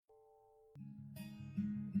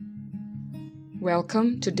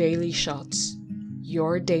Welcome to Daily Shots,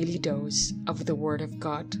 your daily dose of the Word of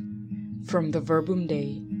God, from the Verbum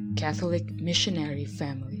Dei Catholic Missionary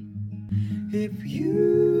Family. If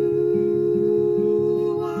you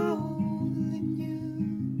only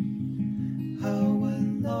knew how I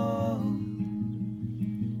long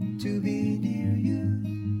to be near you.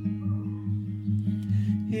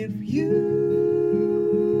 If you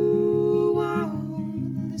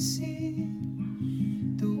only see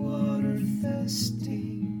the water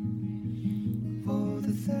thirsty for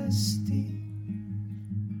the thirsty.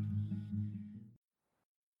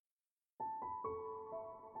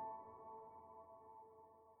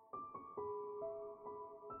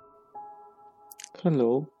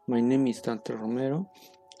 Hello, my name is Dante Romero.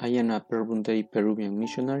 I am a Verbum Dei Peruvian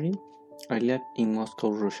missionary. I live in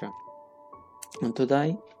Moscow, Russia. And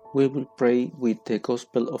today we will pray with the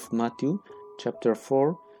Gospel of Matthew, chapter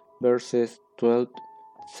 4, verses 12,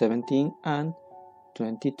 17 and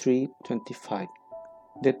 23-25.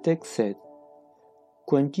 The text said,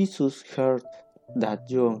 "When Jesus heard that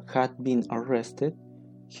John had been arrested,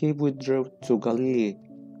 he withdrew to Galilee.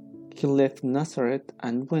 He left Nazareth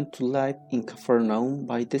and went to live in Capernaum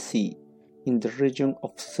by the sea, in the region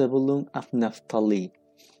of Zebulun and Naphtali,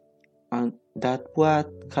 and that what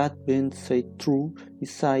had been said through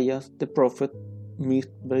Isaiah the prophet might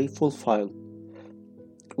be fulfilled.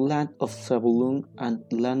 Land of Zebulun and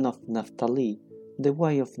land of Naphtali, the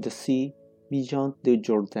way of the sea beyond the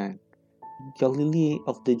Jordan, Galilee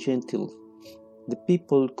of the Gentiles. The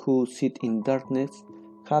people who sit in darkness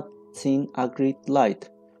have seen a great light.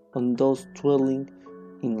 On those dwelling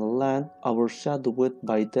in a land overshadowed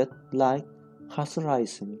by that light has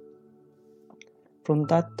arisen." From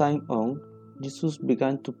that time on, Jesus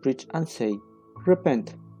began to preach and say,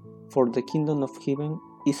 "Repent, for the kingdom of heaven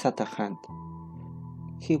is at hand."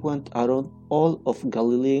 He went around all of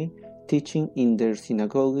Galilee, teaching in their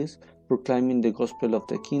synagogues, proclaiming the gospel of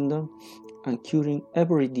the kingdom, and curing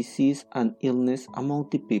every disease and illness among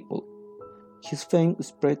the people. His fame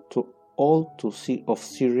spread to all to sea of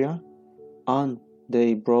Syria, and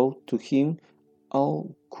they brought to him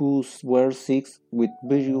all who were sick with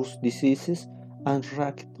various diseases and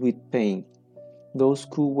racked with pain, those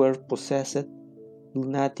who were possessed,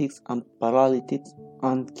 lunatics and paralytics,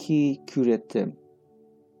 and he cured them.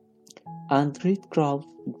 And great crowds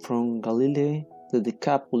from Galilee, the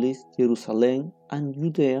Decapolis, Jerusalem, and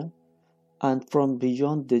Judea, and from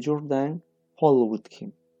beyond the Jordan followed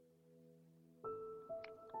him.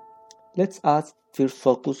 Let us first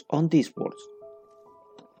focus on these words.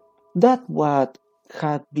 That what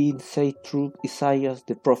had been said through Isaiah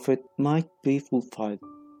the prophet might be fulfilled.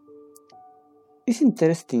 It's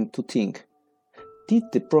interesting to think,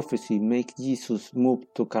 did the prophecy make Jesus move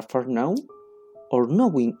to Capernaum? Or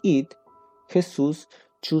knowing it, Jesus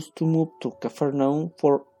chose to move to Capernaum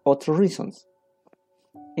for other reasons?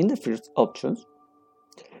 In the first option,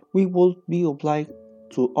 we would be obliged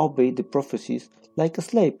to obey the prophecies like a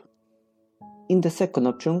slave. In the second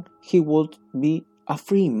option, he would be a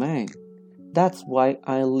free man. That's why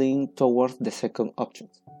I lean towards the second option.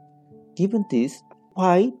 Given this,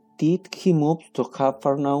 why did he move to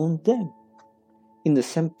Capernaum then? In the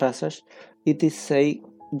same passage, it is said,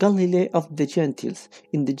 Galilee of the Gentiles.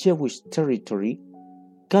 In the Jewish territory,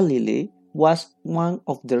 Galilee was one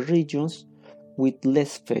of the regions with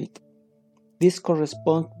less faith. This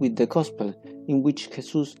corresponds with the Gospel, in which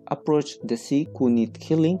Jesus approached the sick who need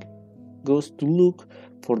healing, goes to look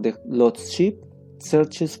for the lost sheep,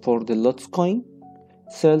 searches for the lost coin,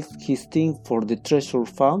 sells his thing for the treasure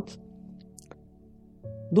found.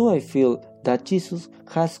 Do I feel that Jesus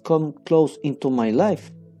has come close into my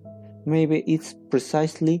life? Maybe it's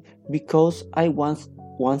precisely because I was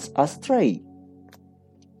once astray.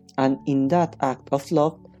 And in that act of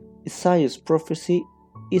love, Isaiah's prophecy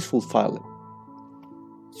is fulfilled.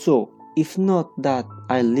 So, if not that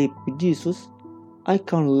I live with Jesus, I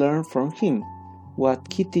can learn from him.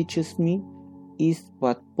 What he teaches me is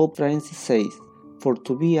what Pope Francis says, for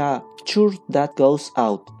to be a church that goes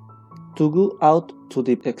out, to go out to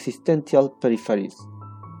the existential peripheries.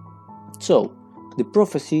 So, the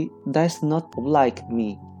prophecy does not oblige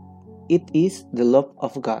me. It is the love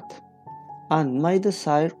of God, and my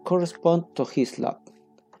desire corresponds to his love.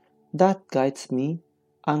 That guides me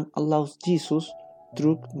and allows Jesus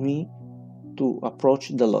through me to approach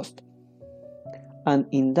the lost. And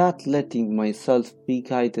in that letting myself be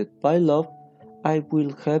guided by love, I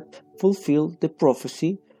will help fulfill the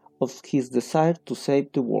prophecy of his desire to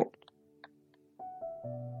save the world.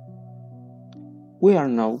 We are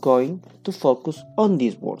now going to focus on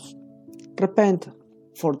these words. Repent,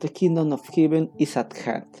 for the kingdom of heaven is at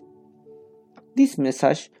hand. This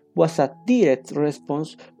message was a direct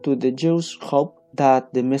response to the Jews' hope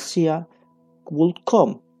that the Messiah would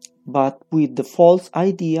come, but with the false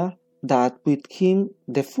idea that with him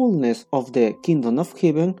the fullness of the kingdom of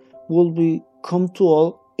heaven would be come to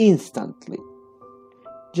all instantly.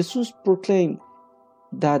 Jesus proclaimed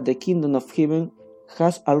that the kingdom of heaven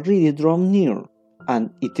has already drawn near,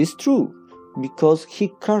 and it is true, because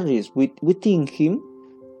he carries within him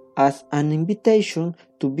as an invitation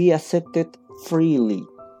to be accepted freely.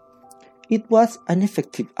 It was an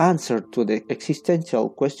effective answer to the existential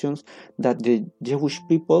questions that the Jewish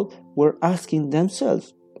people were asking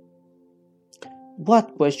themselves.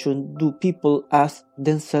 What question do people ask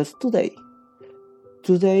themselves today?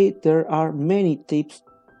 Today there are many types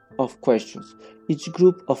of questions. Each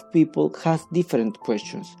group of people has different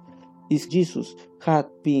questions. If Jesus had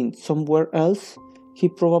been somewhere else, he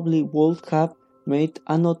probably would have made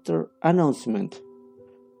another announcement,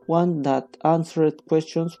 one that answered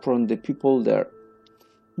questions from the people there.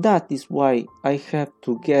 That is why I have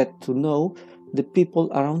to get to know the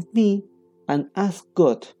people around me and ask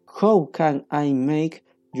God, how can I make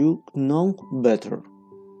you know better?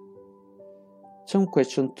 Some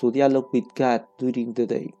questions to dialogue with God during the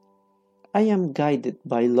day. I am guided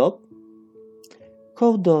by love.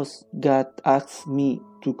 How does God ask me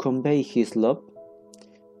to convey His love?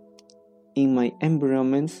 In my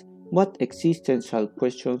environments, what existential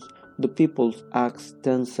questions do people ask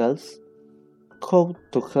themselves? How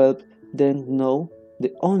to help them know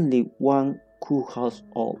the only one who has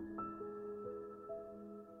all?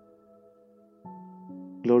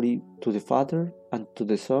 Glory to the Father, and to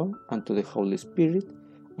the Son, and to the Holy Spirit,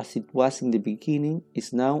 as it was in the beginning,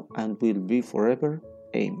 is now, and will be forever.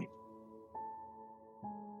 Amen.